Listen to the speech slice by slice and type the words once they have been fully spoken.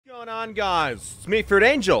What's going on, guys? It's me, Feared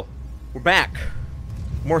Angel. We're back.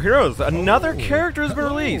 More heroes. Another character has been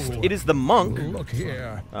released. It is the monk. Look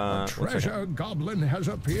here. A treasure goblin has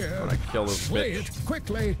appeared. I'm gonna kill this Slay bitch. it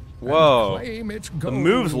quickly. Whoa. Claim its The gold,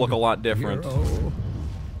 moves look a lot different. hero.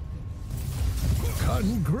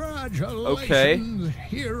 Congratulations, Okay.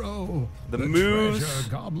 hero. The moves. Treasure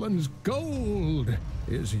goblin's gold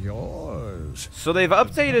is yours. So they've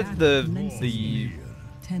updated the look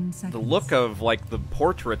 10 seconds. of like the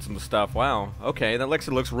portraits and stuff. Wow. Okay, that looks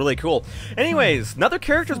really cool. Anyways, another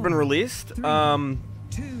character's been released. I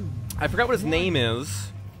forgot what his name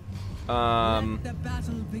is. Let the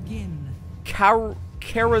battle begin.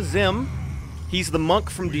 Kharazim. He's the monk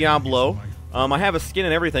from Diablo. I have a skin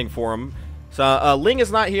and everything for him. So Ling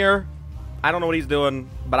is not here. I don't know what he's doing,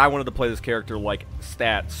 but I wanted to play this character like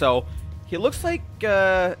stat. So he looks like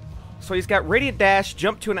so he's got radiant dash,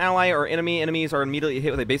 jump to an ally or enemy. Enemies are immediately hit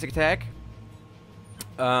with a basic attack.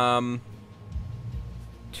 2.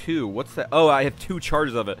 What's that? Oh, I have 2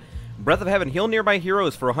 charges of it. Breath of Heaven. Heal nearby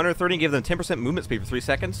heroes for 130 and give them 10% movement speed for 3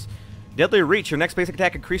 seconds. Deadly Reach. Your next basic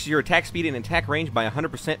attack increases your attack speed and attack range by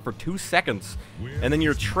 100% for 2 seconds. And then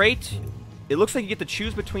your trait, it looks like you get to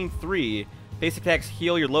choose between 3. Basic attacks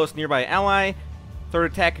heal your lowest nearby ally.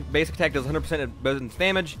 Third attack, basic attack does 100% of bonus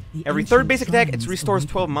damage. Every third basic attack, it restores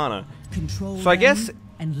 12 mana. So I guess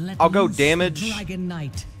I'll go damage. I don't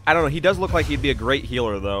know, he does look like he'd be a great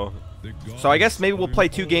healer though. So I guess maybe we'll play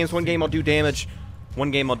 2 games. 1 game I'll do damage,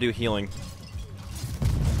 1 game I'll do healing.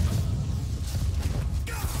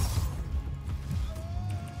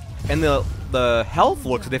 And the health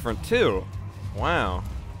looks different too. Wow.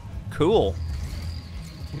 Cool.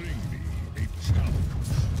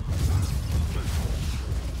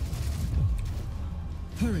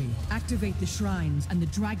 Hurry, activate the shrines and the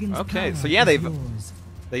dragon's Okay, power so yeah, is yours.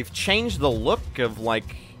 they've changed the look of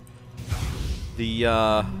like the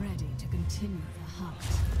I'm ready to continue the hunt.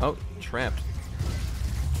 oh, trapped.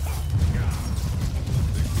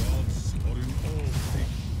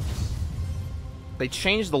 They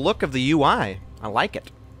changed the look of the UI. I like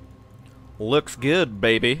it. Looks good,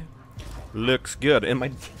 baby. Looks good. And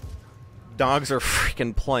my dogs are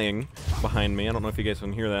freaking playing behind me. I don't know if you guys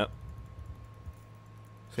can hear that.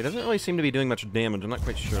 So he doesn't really seem to be doing much damage. I'm not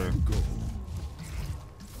quite sure.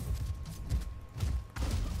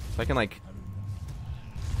 So I can like...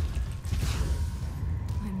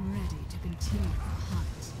 I'm ready to continue the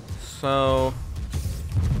hunt. So...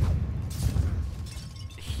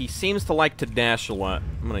 he seems to like to dash a lot.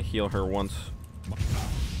 I'm gonna heal her once.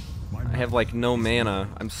 I have like no mana.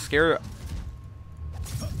 I'm scared.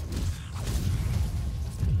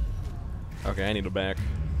 Okay, I need a back.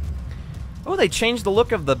 Oh, they changed the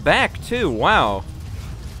look of the back too. Wow.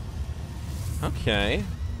 Okay.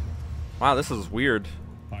 Wow, this is weird.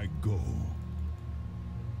 I go.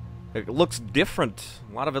 It looks different.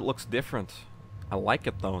 A lot of it looks different. I like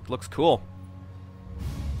it though. It looks cool.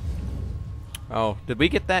 Oh, did we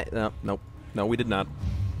get that? No, nope. No, we did not.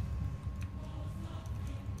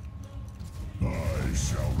 I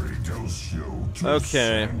shall reduce you to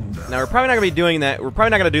Okay. sand. Now we're probably not gonna be doing that. We're probably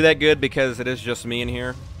not gonna do that good because it is just me in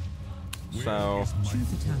here. So.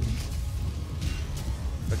 Choose a talent.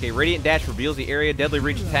 Okay, Radiant Dash reveals the area. Deadly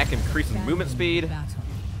Reach attack increases movement speed. Battle.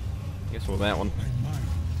 I guess we'll that one.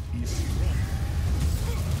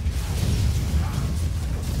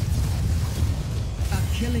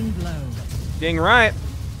 A killing blow. Dang right.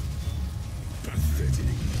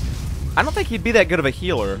 I don't think he'd be that good of a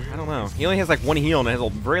healer. I don't know. He only has like 1 heal and has a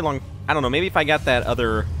very long... I don't know, maybe if I got that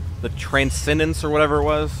other... the Transcendence or whatever it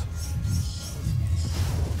was.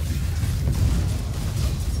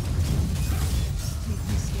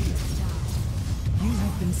 You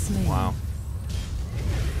have been slain. Wow.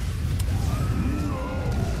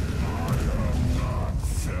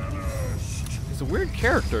 He's a weird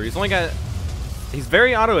character. He's only got... he's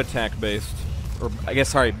very auto attack based. Or, I guess,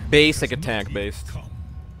 sorry, basic attack based.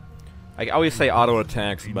 I always say auto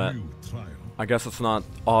attacks, but I guess it's not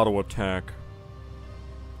auto attack.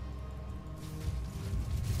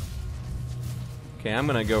 Okay, I'm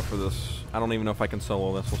gonna go for this. I don't even know if I can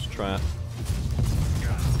solo this. Let's try it.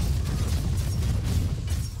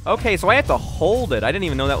 Okay, so I have to hold it. I didn't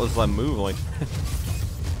even know that was a move. Like,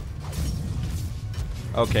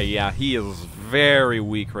 okay, yeah, he is very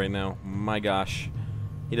weak right now. My gosh,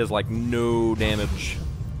 he does like no damage.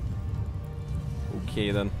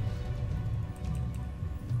 Okay then.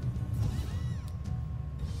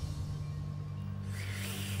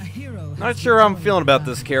 A hero Not has sure how I'm been feeling about born.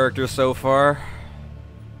 this character so far.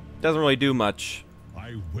 Doesn't really do much.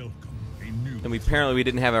 I welcome a new. And apparently we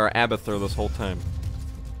didn't have our Abathur this whole time.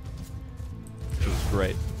 Which is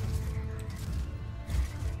great.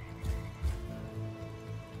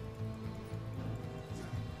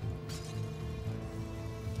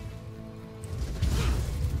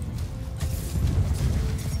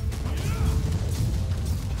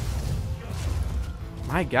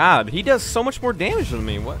 My God, he does so much more damage than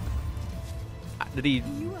me. What? Did he?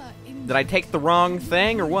 You are in Did I take the wrong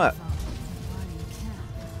thing or what?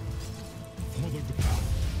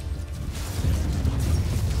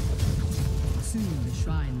 Soon the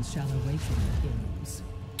shrines shall awaken the heroes.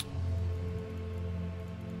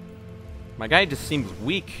 My guy just seems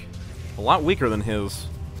weak. A lot weaker than his.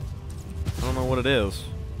 I don't know what it is.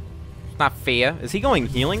 It's not fair. Is he going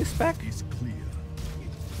healing spec? Is clear.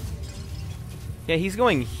 Yeah, he's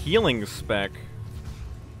going healing spec.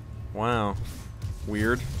 Wow.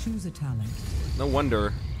 Weird. Choose a talent. No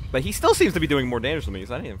wonder. But he still seems to be doing more damage than me,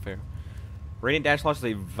 so that ain't fair. Radiant Dash launches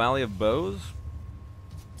a Valley of Bows.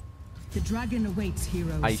 The dragon awaits,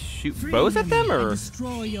 heroes. I shoot Free bows at them, enemy and or?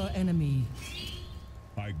 destroy your enemy.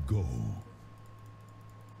 I go.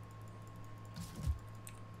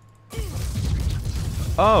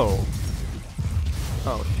 Oh.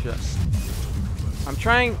 Oh, shit. I'm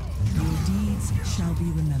trying... Your deeds shall be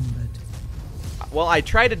remembered. Well, I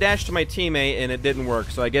tried to dash to my teammate, and it didn't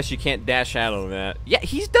work, so I guess you can't dash out of that. Yeah,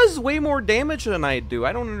 he does way more damage than I do.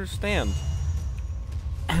 I don't understand.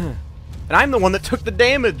 And I'm the one that took the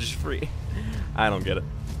damage free. I don't get it.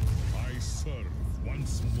 I serve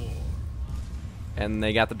once more. And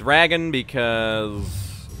they got the dragon because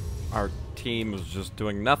our team was just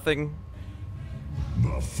doing nothing.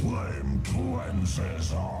 The flame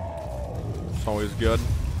cleanses all. It's always good.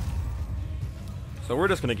 So we're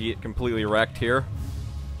just gonna get completely wrecked here.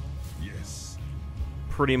 Yes.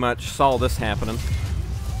 Pretty much saw this happening.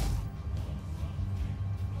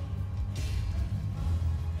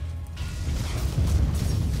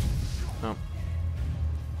 Oh.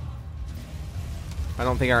 I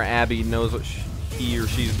don't think our Abby knows what he or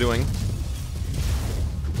she's doing.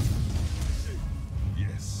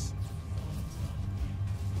 Yes.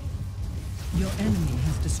 Your enemy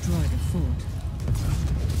has destroyed a fort.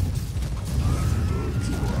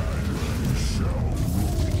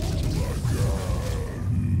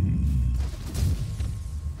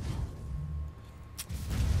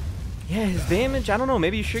 Yeah, his damage, I don't know,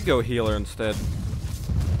 maybe you should go healer instead.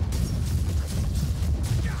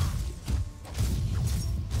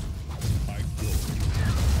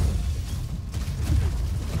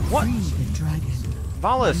 What? Free the dragon.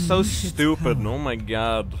 Vala is so Unleash its stupid, power. oh my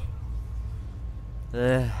god.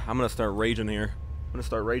 I'm gonna start raging here.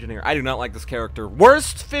 I do not like this character.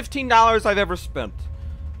 Worst $15 I've ever spent.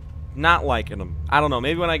 Not liking him. I don't know,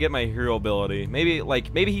 maybe when I get my hero ability.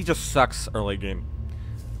 Maybe he just sucks early game.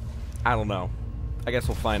 I don't know. I guess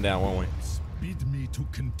we'll find out, won't we? Speed me to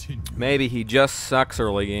continue. Maybe he just sucks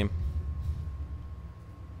early game.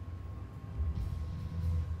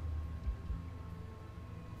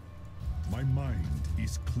 My mind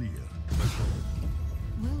is clear.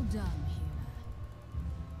 Well done, healer.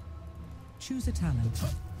 Choose a talent.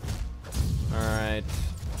 Alright.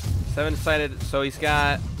 7-sided, so he's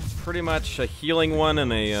got pretty much a healing one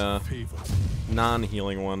and a Favor.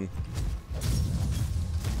 non-healing one.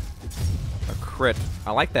 A crit.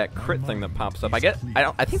 I like that crit thing that pops up. I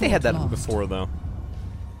think they had that before though.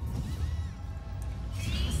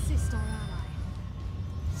 Assist our ally.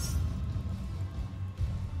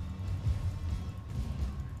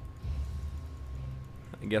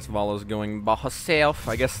 I guess Vala's going by herself.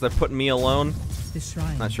 I guess they're putting me alone. The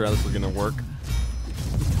shrine. Not sure how this is gonna work. The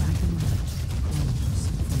dragon flows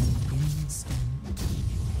from within stone.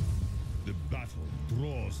 The battle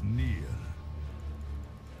draws near.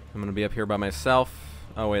 I'm gonna be up here by myself.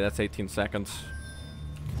 Oh wait, that's 18 seconds.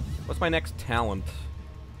 What's my next talent?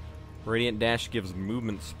 Radiant Dash gives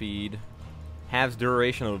movement speed. Halves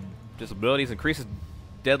duration of disabilities. Increases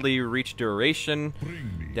deadly reach duration.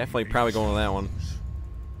 Bring me Definitely a probably going with that one. challenge.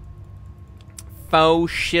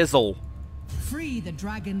 Faux shizzle. Free the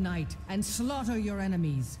dragon knight and slaughter your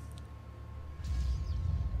enemies.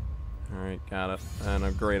 Alright, got it.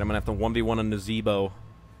 And great, I'm gonna have to 1v1 a Nazebo.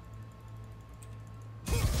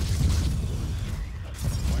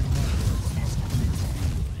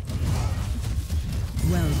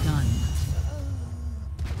 Well done.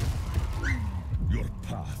 Your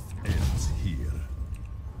path ends here.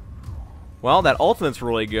 Well, that ultimate's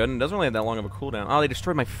really good and doesn't really have that long of a cooldown. Oh, they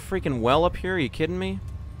destroyed my freaking well up here? Are you kidding me?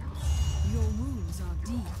 Your wounds are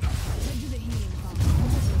deep. Head to the healing fountain.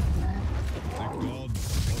 The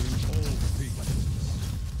gods are in all things.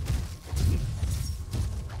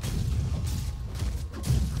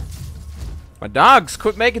 My dogs,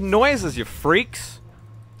 quit making noises, you freaks!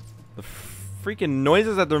 The freaking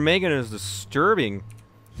noises that they're making is disturbing.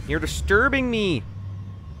 You're disturbing me.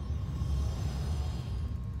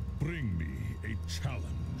 Bring me a challenge.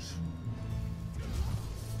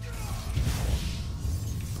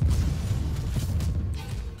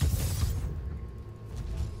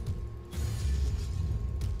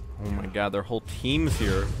 Oh my god, their whole team's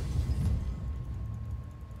here.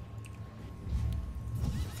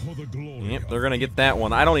 For the glory Yep, they're gonna get that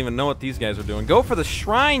one. I don't even know what these guys are doing. Go for the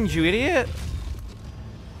shrines, you idiot!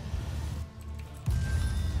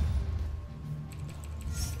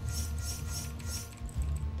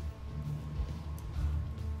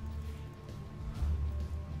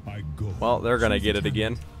 I go. Well, they're gonna get it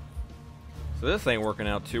again. So this ain't working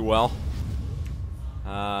out too well.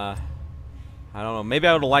 I don't know. Maybe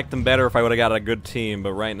I would have liked them better if I would have got a good team,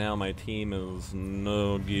 but right now my team is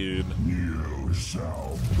no good. You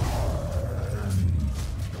shall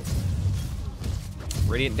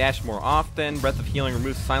Radiant dash more often. Breath of healing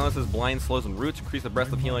removes silences, blinds, slows, and roots. Increase the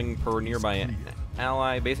breath of healing per nearby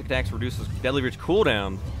ally. Basic attacks reduces deadly reach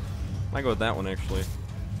cooldown. Might go with that one actually.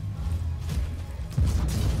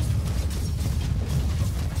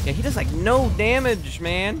 Yeah, he does like no damage,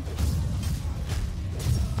 man.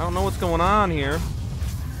 I don't know what's going on here.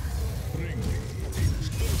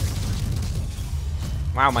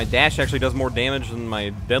 Wow, my dash actually does more damage than my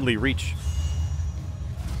deadly reach.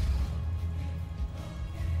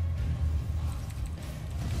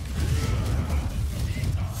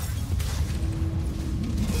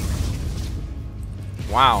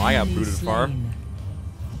 Wow, I got booted far.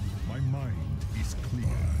 My mind is clear.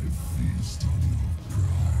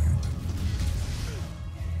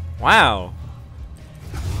 Wow.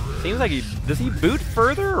 Seems like does he boot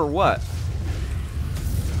further or what?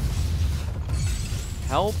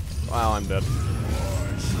 Help. Wow, I'm dead.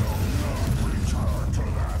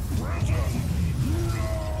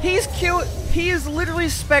 He's cute. He is literally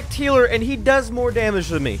spec healer and he does more damage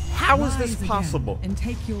than me. How is this Rise possible? again and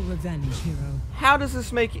take your revenge, hero. How does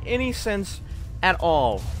this make any sense at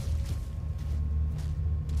all?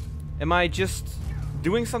 Am I just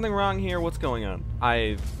doing something wrong here? What's going on?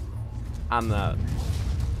 I'm not.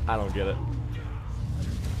 I don't get it.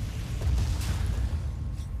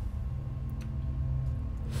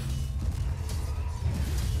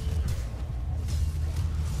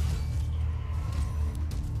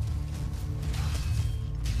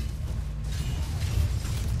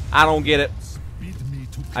 I don't get it.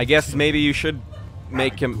 I guess maybe you should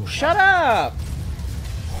make him. Shut up!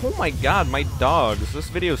 Oh my god, my dogs. This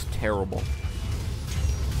video's terrible.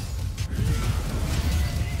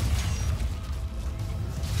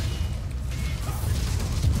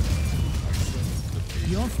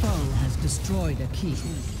 Your foe has destroyed a key.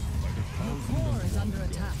 Your core is under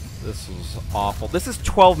attack. This is awful. This is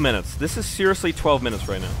 12 minutes. This is seriously 12 minutes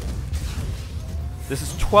right now. This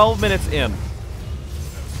is 12 minutes in.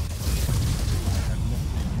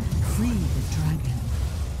 Free the dragon.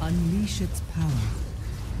 Unleash its power.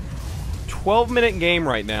 12-minute game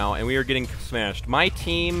right now, and we are getting smashed. My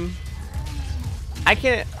team... I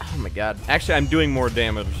can't... Oh my god. Actually, I'm doing more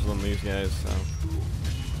damage than these guys, so...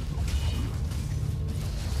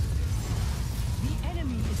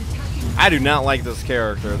 I do not like this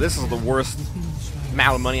character. This is the worst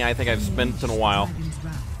amount of money I think I've spent in a while.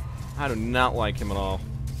 I do not like him at all.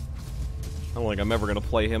 I don't think I'm ever going to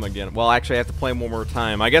play him again. Well, actually, I have to play him one more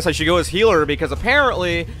time. I guess I should go as healer, because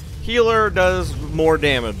apparently healer does more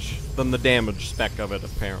damage than the damage spec of it,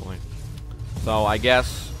 apparently. So, I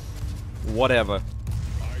guess, whatever.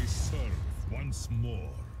 I serve once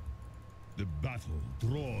more. The battle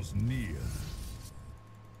draws near.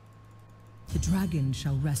 The dragon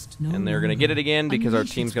shall rest no And they're going to get it again because our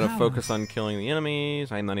Unleash team's its going to power. focus on killing the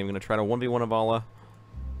enemies. I'm not even going to try to 1v1 Avala.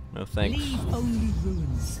 No thanks. Leave only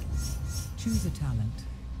ruins. Choose a talent.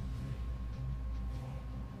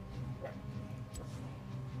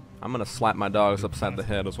 I'm going to slap my dogs upside the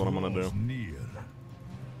head is what I'm going to do. Near.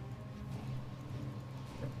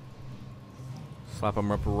 Slap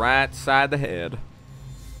them up right side the head.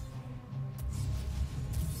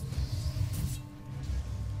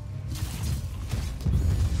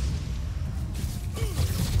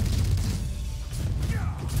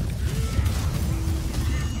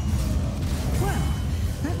 Well,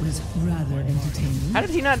 that was rather entertaining. How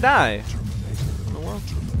did he not die? Oh, well.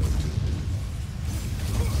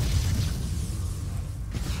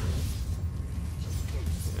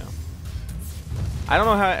 Yeah. I don't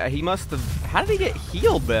know how he must have. How did he get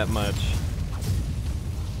healed that much?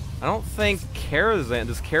 I don't think Kharazim.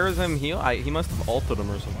 Does Kharazim heal? He must have ulted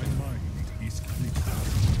him or My something. mind is clear.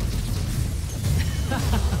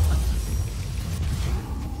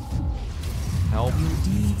 Help. Your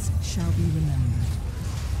deeds shall be remembered.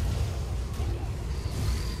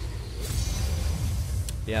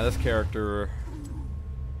 Yeah, this character.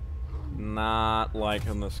 Not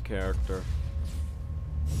liking this character.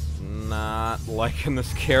 Not liking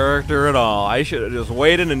this character at all. I should have just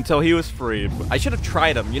waited until he was freed. I should have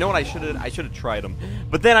tried him. You know what I should have? I should have tried him.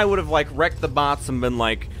 But then I would have like wrecked the bots and been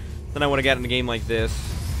like, then I would have gotten in a game like this,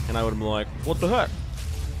 and I would have been like, what the heck?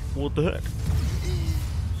 What the heck?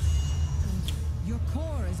 Your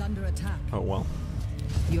core is under attack. Oh well.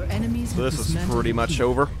 Your enemies So have this is dismantled pretty the much key.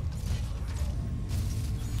 over.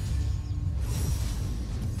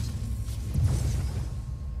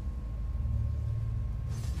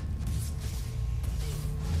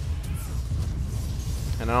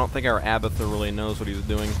 And I don't think our Abatha really knows what he's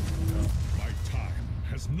doing. My time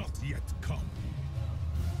has not yet come.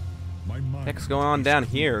 My mind Heck's going on is down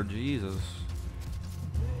clear. here? Jesus.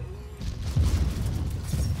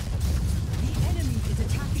 The enemy is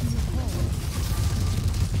attacking your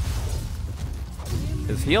core.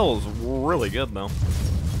 His heal is really good though.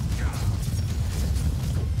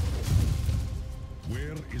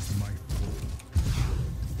 Where is my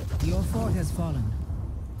foe? Your fort has fallen.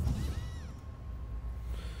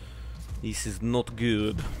 This is not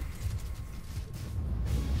good.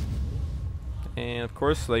 And of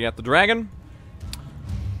course, they got the dragon.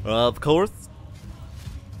 Of course.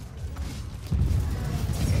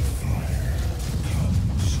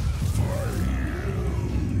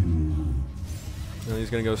 And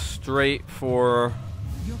he's gonna go straight for.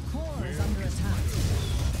 Your core is under attack.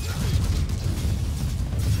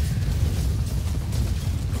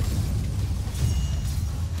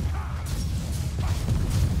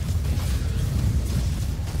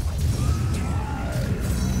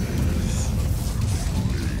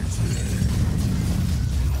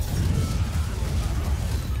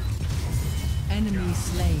 Enemy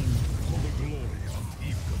slain. For the glory of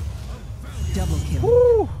evil. Double kill.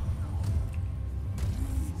 Woo!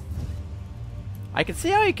 I can see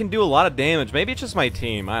how he can do a lot of damage. Maybe it's just my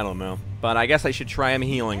team. I don't know. But I guess I should try him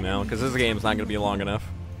healing now, because this game's not going to be long enough.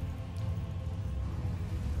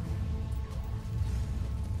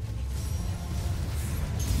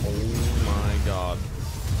 Oh my god.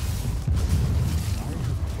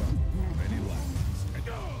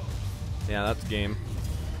 Yeah, that's game.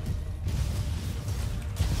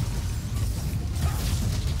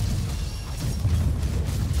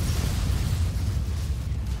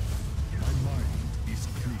 My mind is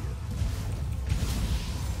clear.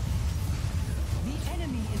 The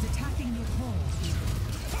enemy is attacking your core.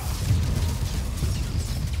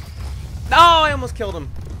 No, I almost killed him.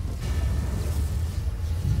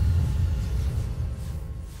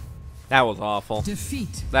 That was awful.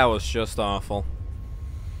 Defeat. That was just awful.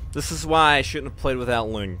 This is why I shouldn't have played without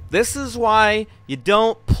Ling. This is why you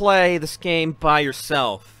don't play this game by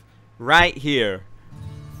yourself. Right here.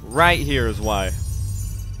 Right here is why.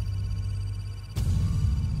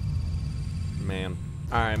 Man.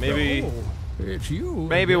 Alright, maybe... Oh, it's you.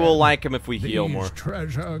 Maybe again. we'll like him if we heal These more.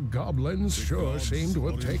 treasure goblins sure seem to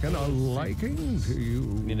have taken a liking to you.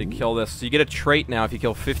 Need to kill this. So you get a trait now. If you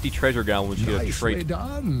kill 50 treasure goblins, you get a Nicely trait.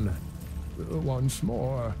 done. Once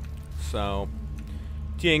more. So,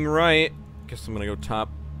 dang right. Guess I'm gonna go top.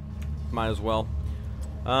 Might as well.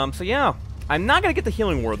 So yeah. I'm not gonna get the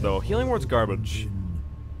healing ward though. Healing ward's garbage.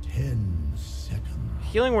 10 seconds.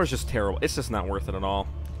 Healing ward's just terrible. It's just not worth it at all.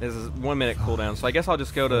 This is 1 minute cooldown, so I guess I'll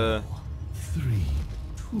just go to... 3,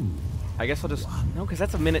 2. I guess I'll just... No, because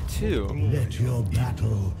that's a minute too. Let your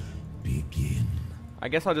battle begin. I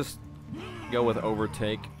guess I'll just go with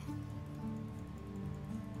overtake.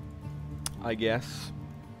 I guess.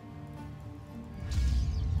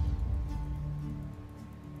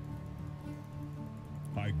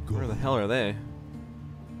 I go. Where the hell are they?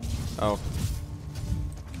 Oh.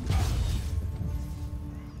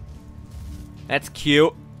 That's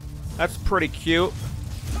cute. That's pretty cute.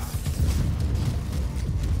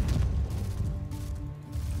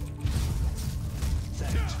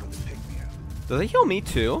 Does it heal me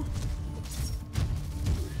too?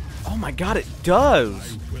 Oh my god, it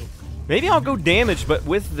does! Maybe I'll go damage, but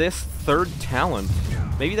with this third talent.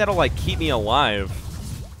 Maybe that'll like keep me alive.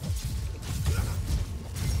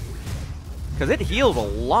 Because it heals a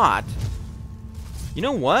lot. You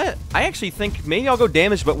know what? I actually think maybe I'll go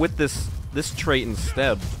damage, but with this trait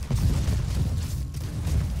instead.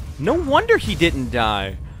 No wonder he didn't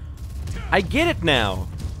die. I get it now.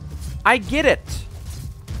 I get it.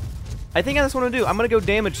 I think that's what I'm gonna do. I'm gonna go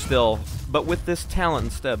damage still, but with this talent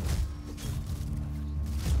instead.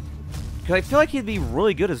 Because I feel like he'd be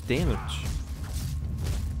really good as damage.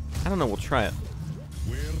 I don't know, we'll try it.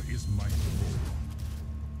 Where is my foe?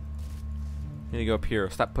 Need to go up here.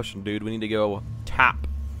 Stop pushing, dude. We need to go top,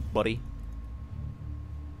 buddy.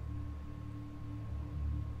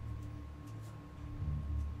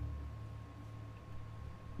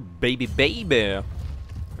 Baby, baby.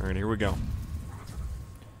 Alright, here we go.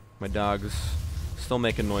 My dog's still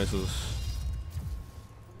making noises.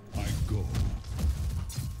 I go.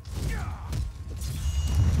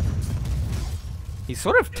 He's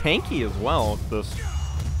sort of tanky as well.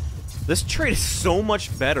 This trait is so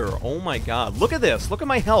much better. Oh my god. Look at this. Look at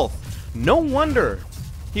my health. No wonder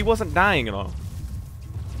he wasn't dying at all.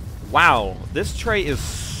 Wow. This trait is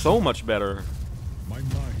so much better. My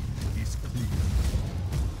mind is clear.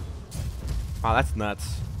 Wow, that's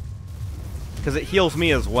nuts. Because it heals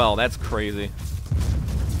me as well. That's crazy.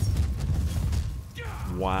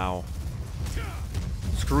 Wow.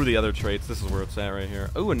 Screw the other traits. This is where it's at right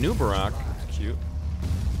here. Oh, a new Barak. That's cute.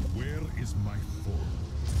 Where is my foe?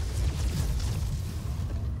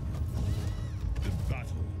 The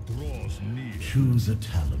battle draws near. Choose a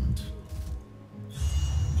talent.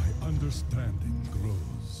 My understanding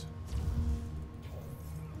grows.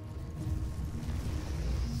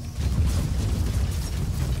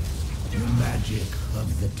 The magic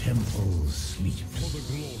of the temple sleeps For the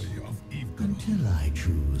glory of Eve. until I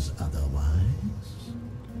choose otherwise.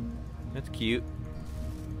 That's cute.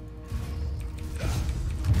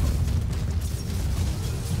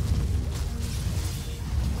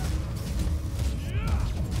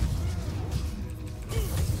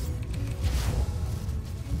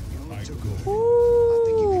 I go.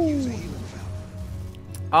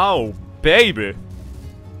 Oh, baby.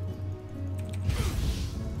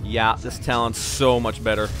 Yeah, this talent's so much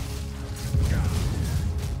better.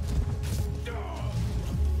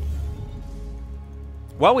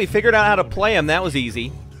 Well, we figured out how to play him. That was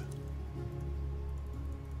easy.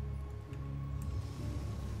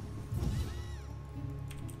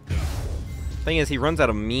 Thing is, he runs out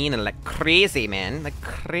of mean and like crazy, man. Like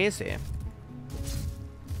crazy.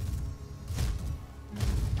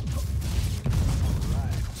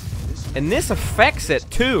 And this affects it,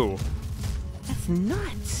 too. That's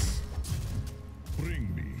nuts.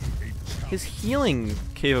 Bring me a challenge. His healing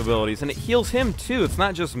capabilities, and it heals him, too. It's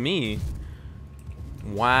not just me.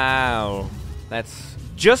 Wow. That's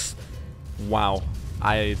just... Wow.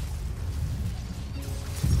 Much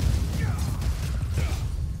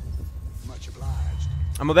obliged.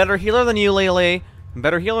 I'm a better healer than you, Lele. I'm a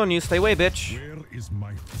better healer than you. Stay away, bitch. Where is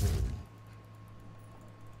my foe?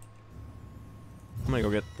 I'm gonna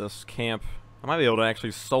go get this camp. I might be able to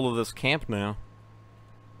actually solo this camp now.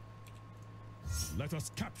 Let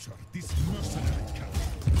us capture this mercenary camp.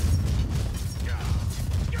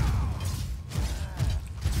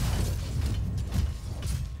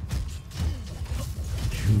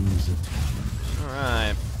 Choose a talent.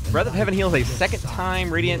 Alright. Breath of Heaven heals a second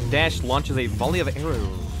time. Radiant Dash launches a volley of arrows.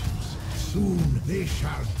 Soon they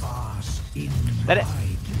shall pass in That my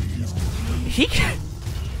it-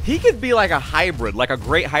 He could be like a hybrid, like a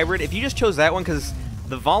great hybrid. If you just chose that one, because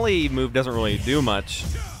the volley move doesn't really do much.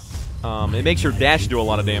 It makes your dash do a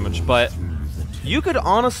lot of damage, but you could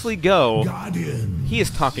honestly go... Guardian. He is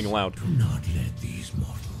talking loud. Do not let these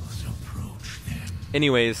mortals approach them.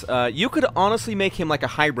 Anyways, you could honestly make him like a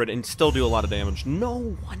hybrid and still do a lot of damage.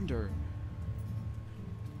 No wonder.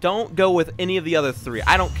 Don't go with any of the other three.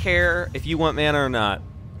 I don't care if you want mana or not.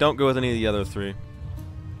 Don't go with any of the other three.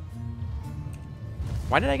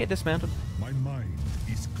 Why did I get dismounted? My mind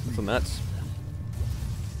is clear. So nuts.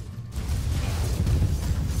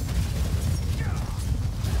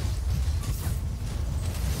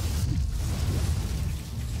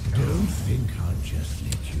 Don't think I'll just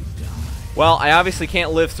let you die. Well, I obviously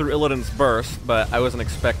can't live through Illidan's burst, but I wasn't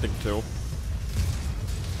expecting to.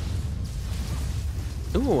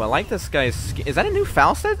 Ooh, I like this guy's skin. Is that a new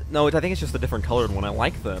Falstad? No, I think it's just a different colored one. I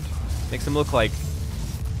like that. Makes him look like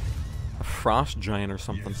a frost giant or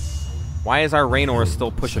something. Why is our Raynor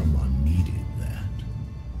still pushing? Someone needed that.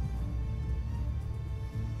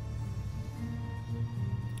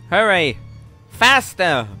 Hooray!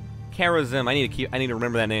 Faster! Kharazim. I need to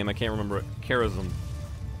remember that name. I can't remember it. Kharazim.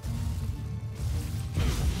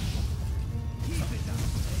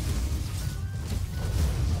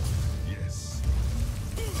 Yes.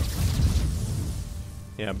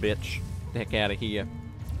 Yeah, bitch. The heck out of here.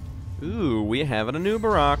 Ooh, we have a new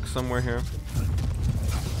Barak somewhere here.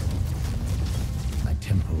 My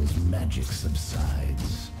temple's magic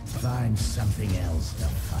subsides. Find something else to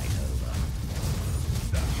fight over.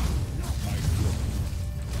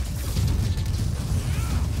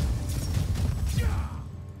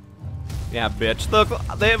 Yeah, bitch. Look,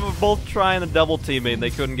 they were both trying to double team me and they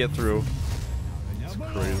couldn't get through. It's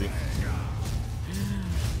crazy.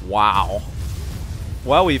 Wow.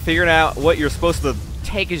 Well, we figured out what you're supposed to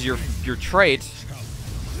take as your trait.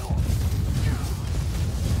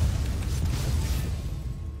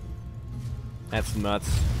 That's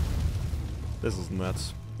nuts. This is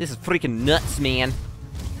nuts. This is freaking nuts, man.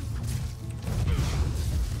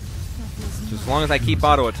 Just as long as I keep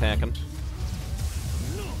auto attacking.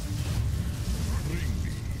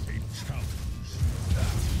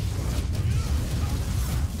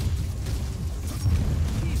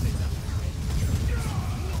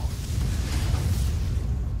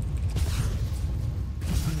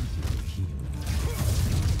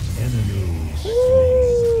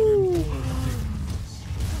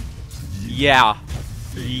 Yeah.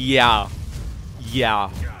 Yeah. Yeah.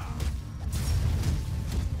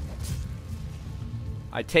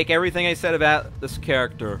 I take everything I said about this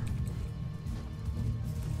character.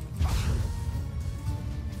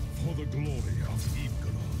 For the glory of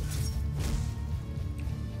Eagle.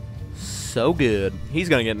 So good. He's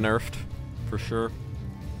gonna get nerfed. For sure.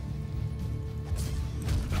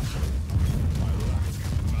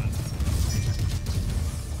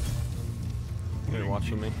 You're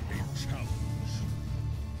watching me.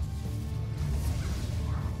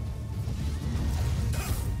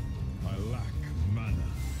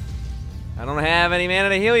 I don't have any mana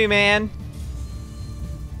to heal you, man.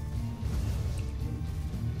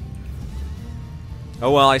 Oh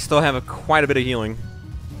well, I still have quite a bit of healing.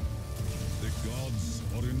 The gods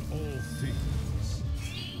are in all things.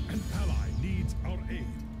 An ally needs our aid.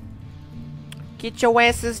 Get your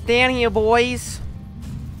asses down here, boys.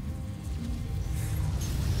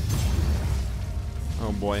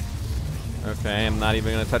 Oh boy. Okay, I'm not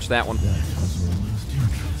even gonna touch that one.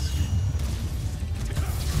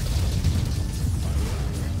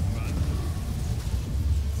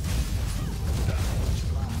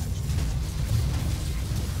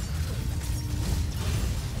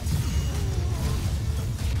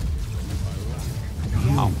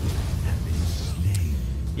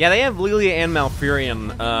 Yeah, they have Lilia and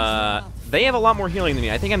Malfurion. They have a lot more healing than me.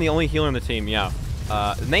 I think I'm the only healer on the team, yeah.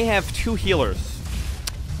 And they have 2 healers.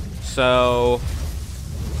 So...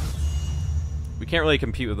 we can't really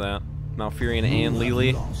compete with that. Malfurion and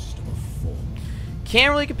Lily. Can't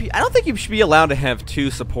really compete. I don't think you should be allowed to have 2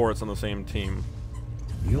 supports on the same team.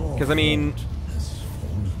 Because, I mean...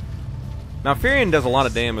 Malfurion does a lot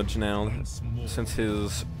of damage now, since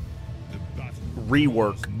his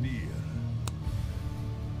rework.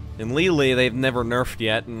 And Lily, they've never nerfed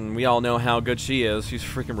yet, and we all know how good she is. She's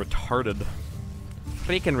freaking retarded.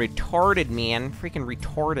 Freaking retarded, man. Freaking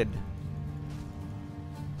retarded.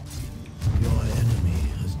 Your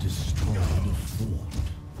enemy has destroyed a fort.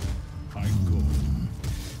 I go.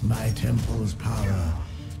 My temple's power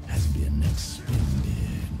has been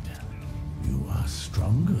expended. You are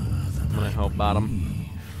stronger than I help believed. bottom.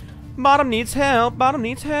 Bottom needs help. Bottom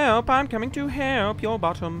needs help. I'm coming to help your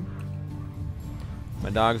bottom. My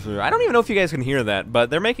dogs are... I don't even know if you guys can hear that, but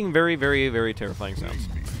they're making very, very, very terrifying sounds.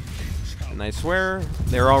 And I swear,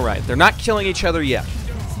 they're alright. They're not killing each other yet.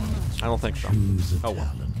 I don't think so. Oh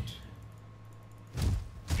well.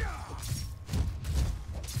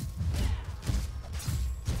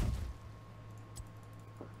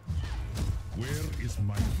 Where is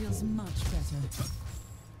my Feels much better.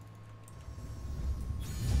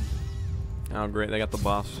 Oh great, they got the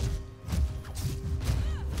boss.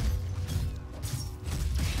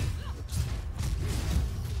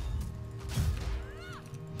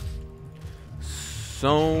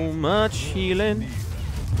 So much healing. Feel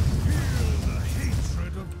the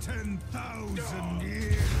hatred of 10,000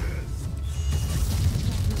 years.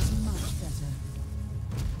 Feels much better.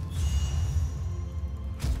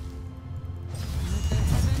 Let the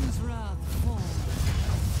heavens wrath fall.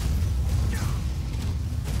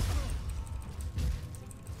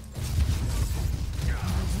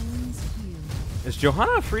 My wounds heal. Is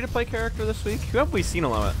Johanna a free-to-play character this week? Who have we seen a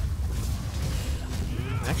lot of?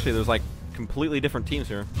 Actually, there's like completely different teams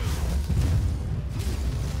here.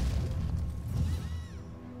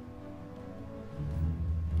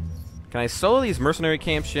 Can I solo these mercenary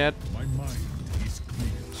camps yet? My mind is clear.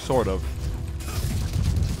 Sort of.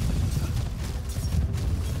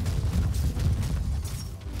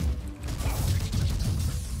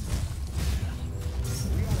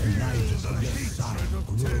 The light of your side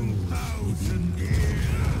grows within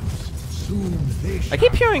years. Soon they I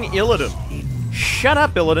keep hearing Illidan. Shut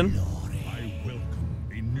up, Illidan. I welcome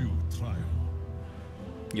a new trial.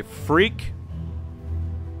 You freak.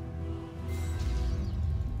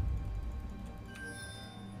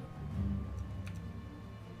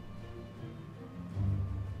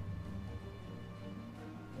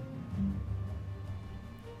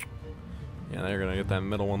 Yeah, they're gonna get that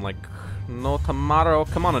middle one like no tomorrow.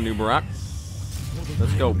 Come on, Anubarak.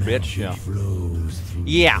 Let's go, bitch. Yeah. flows through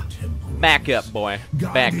Yeah. the temple. Back up, boy.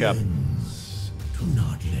 Back up. Guardians, do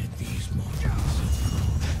not let these mortals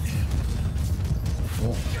approach them.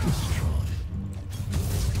 For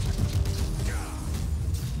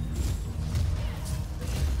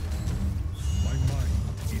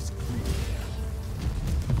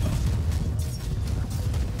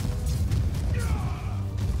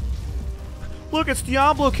Look, it's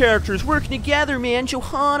Diablo characters working together, man.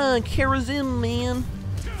 Johanna and Kharazim, man.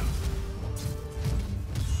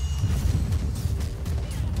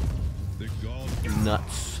 The god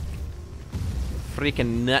Nuts.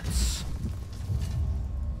 Freaking nuts.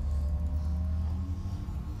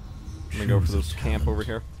 I'm gonna go for this camp over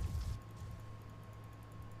here.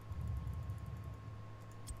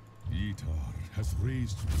 Eater has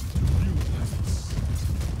raised new heights.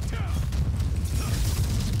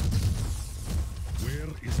 Where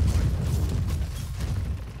is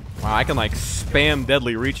my Wow, I can like spam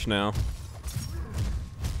deadly reach now.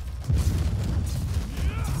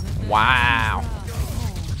 Wow.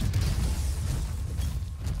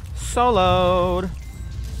 Soloed.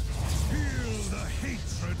 feel the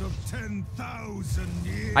hatred of 10,000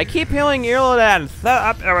 years? I keep healing Illidan. Shut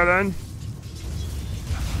up, Illidan.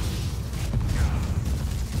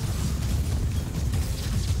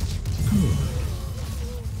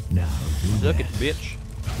 Now, do Look that. at bitch.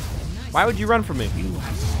 Why would you run from me? You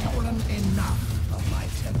have stolen enough of my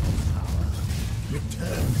temple power.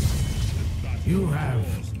 Return. You have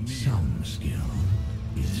some skill,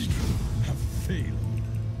 it's true. Have failed.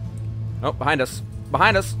 Oh, behind us.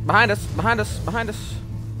 Behind us. Behind us. Behind us. Behind us.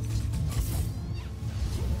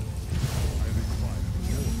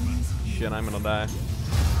 Shit, I'm gonna die.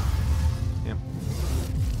 Yeah.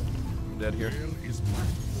 I'm dead here. Where is my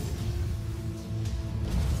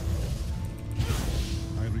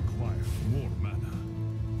I require more mana.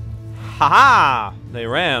 Haha! They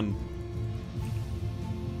ran.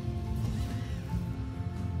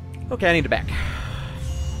 Okay, I need to back.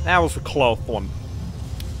 That was a close one.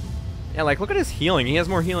 Yeah, like, look at his healing. He has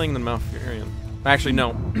more healing than Malfurion. Actually,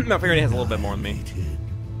 no. Malfurion has a little bit more than me.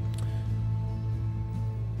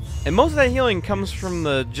 And most of that healing comes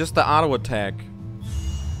from just the auto attack.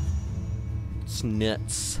 It's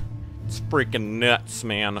nuts. It's freaking nuts,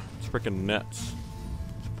 man. It's freaking nuts.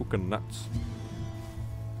 It's fucking nuts.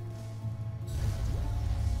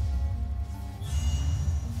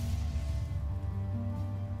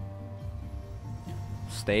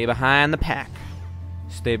 Stay behind the pack.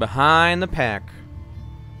 Stay behind the pack.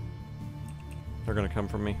 They're gonna come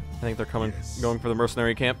for me. I think they're coming, going for the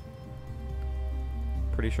mercenary camp.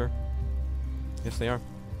 Pretty sure. Yes, they are.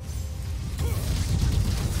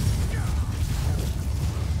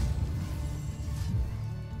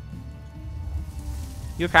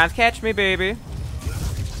 You can't catch me, baby.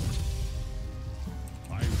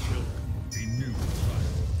 I welcome a new trial.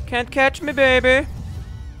 Can't catch me, baby.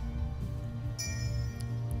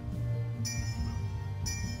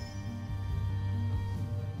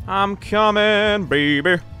 I'm coming,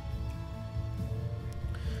 baby.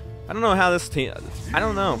 I don't know how this team. I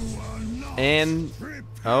don't know. And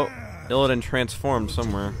oh, Illidan transformed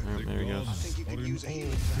somewhere. Oh, there he goes. I think you could use a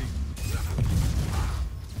healing.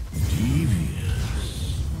 Devious.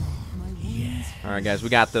 All right, guys, we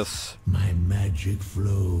got this. My magic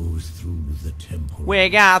flows through the temple. We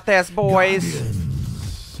got this, boys.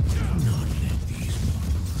 Guardians, do not let these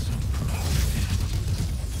mortals approach.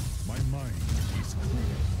 My mind is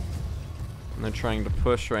clear. And they're trying to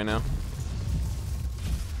push right now.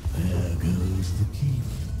 There goes the key.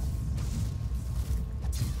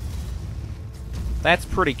 That's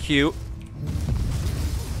pretty cute.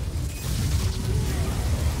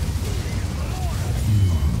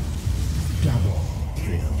 Double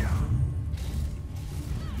kill.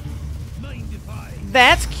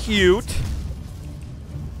 That's cute.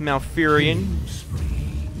 Malfurion.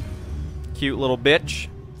 Cute little bitch.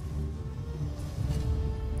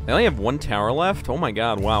 They only have one tower left? Oh my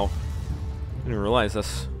god, wow. I didn't realize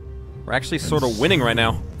this. We're actually sort of winning right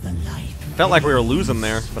now. The light Felt like we were losing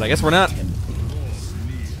there, but I guess we're not.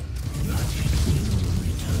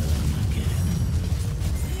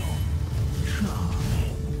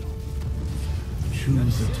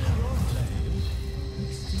 choose a talent.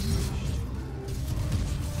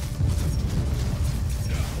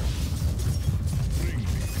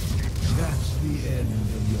 That's the end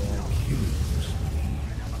of your queues.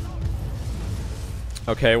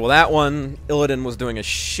 Okay, well that one, Illidan was doing a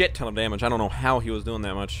shit ton of damage. I don't know how he was doing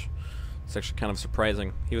that much. It's actually kind of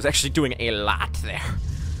surprising. He was actually doing a lot there.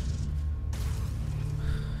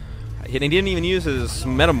 He didn't even use his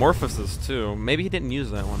metamorphosis too. Maybe he didn't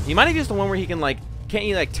use that one. He might have used the one where he can like, can't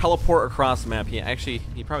you like teleport across the map? He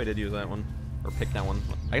probably did use that one. Or pick that one.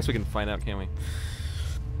 I guess we can find out, can't we?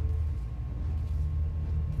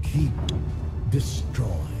 Keep destroyed.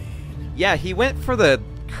 Yeah, he went for the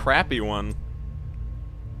crappy one.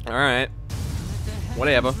 Alright.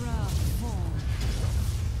 Whatever.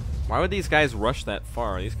 Why would these guys rush that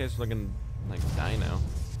far? These guys are looking like die now.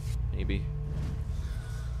 Maybe.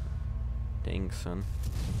 Dang, son.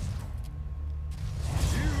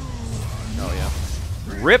 Oh yeah.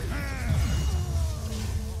 Rip.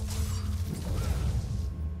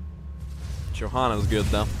 Johanna's good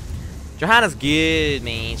though. Johanna's good,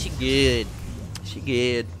 man. She good. She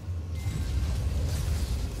good.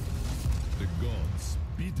 The gods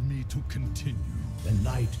bid me to continue. The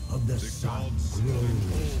light of the sun gods grows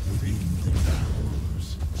within the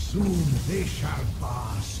realms. Soon they shall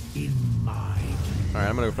pass in my Alright,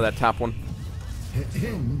 I'm gonna go for that top one.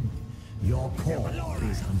 Your core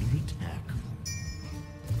is under attack.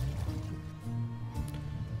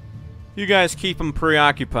 You guys keep them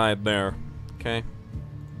preoccupied there. Okay.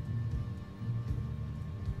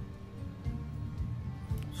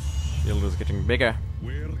 Shield is getting bigger.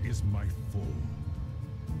 Where is my foe?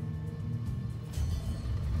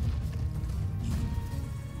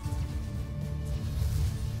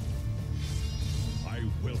 I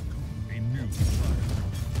welcome a new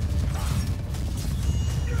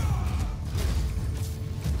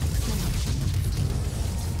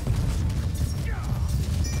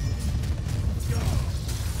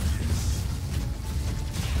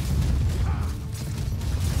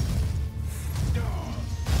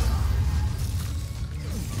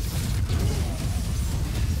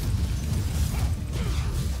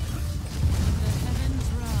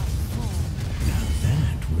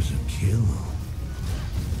That was a kill.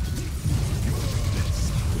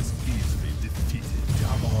 was easily defeated.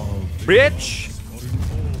 Double. Bitch! For in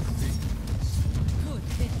all things, Good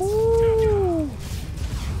hit.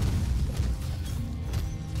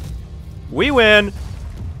 We win!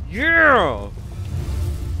 Yeah!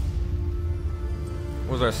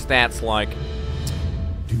 What's our stats like?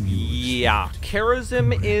 Yeah,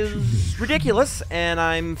 Kharazim is ridiculous, and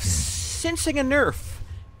I'm sensing a nerf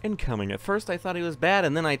incoming. At first I thought he was bad,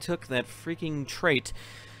 and then I took that freaking trait.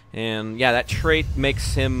 And yeah, that trait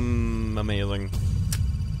makes him amazing.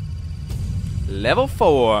 Level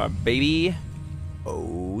 4, baby.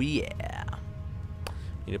 Oh yeah.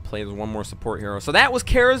 Need to play as one more support hero. So that was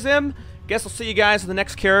Kharazim. Guess I'll see you guys with the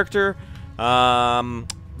next character.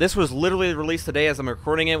 This was literally released today as I'm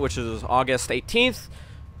recording it, which is August 18th.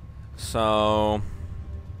 So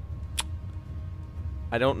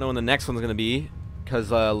I don't know when the next one's going to be, because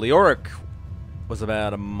Leoric was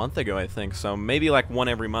about a month ago, I think. So maybe like one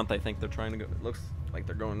every month I think they're trying to go. It looks like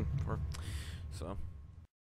they're going for. So